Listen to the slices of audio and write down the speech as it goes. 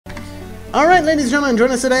Alright, ladies and gentlemen, join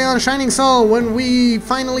us today on Shining Soul when we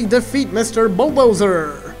finally defeat Mr.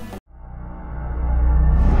 Bulldozer.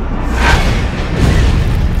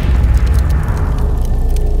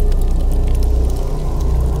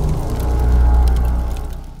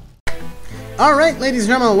 Alright, ladies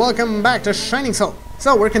and gentlemen, welcome back to Shining Soul.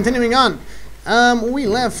 So, we're continuing on. We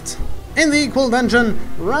left in the Equal Dungeon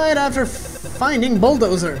right after finding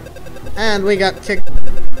Bulldozer. And we got kicked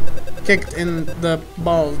in the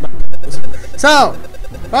balls by Bulldozer. So,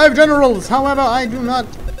 5 generals, however, I do not...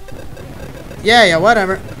 Yeah,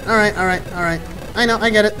 whatever. Alright. I know,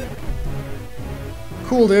 I get it.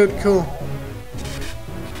 Cool, dude, cool.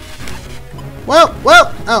 Whoa!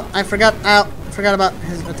 Oh, I forgot about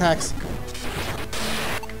his attacks.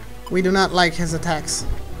 We do not like his attacks.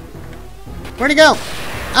 Where'd he go?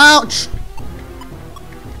 Ouch!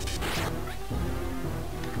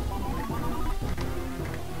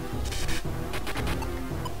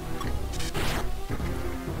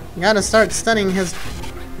 You gotta start studying his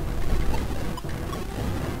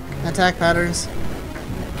attack patterns.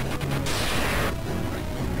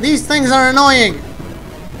 These things are annoying!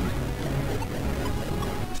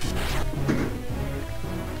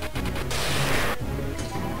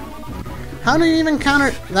 How do you even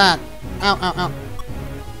counter that? Ow.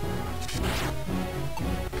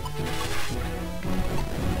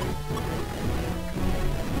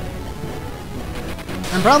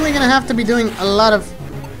 I'm probably gonna have to be doing a lot of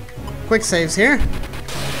quick saves here.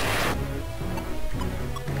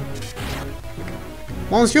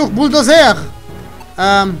 Monsieur Bulldozer!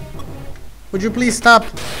 Would you please stop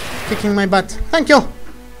kicking my butt? Thank you!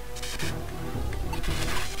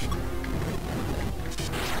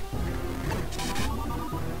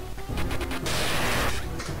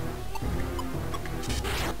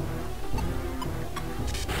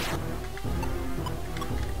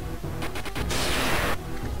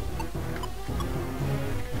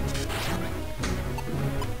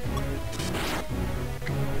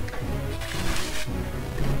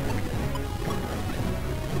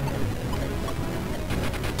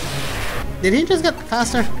 Did he just get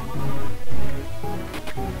faster?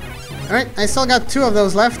 Alright, I still got 2 of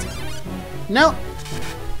those left. No!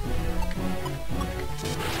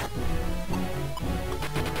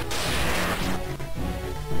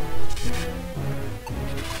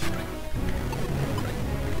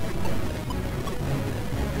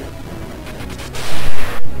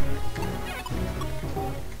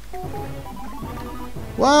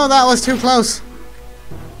 Whoa, that was too close.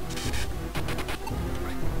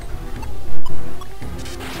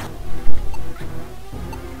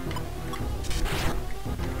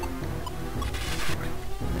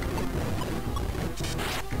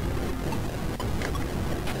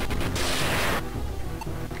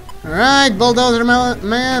 Alright, Bulldozer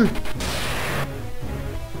man.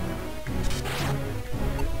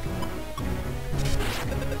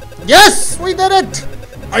 Yes! We did it!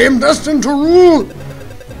 I am destined to rule!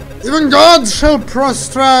 Even gods shall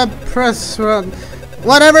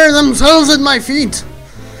whatever themselves at my feet!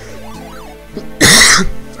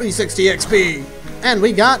 360 XP! And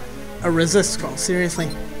we got a resist scroll, seriously.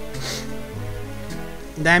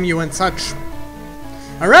 Damn you and such.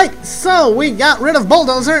 Alright, so we got rid of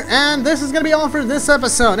Bulldozer, and this is going to be all for this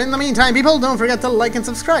episode. In the meantime, people, don't forget to like and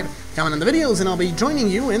subscribe. Comment on the videos, and I'll be joining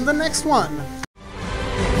you in the next one.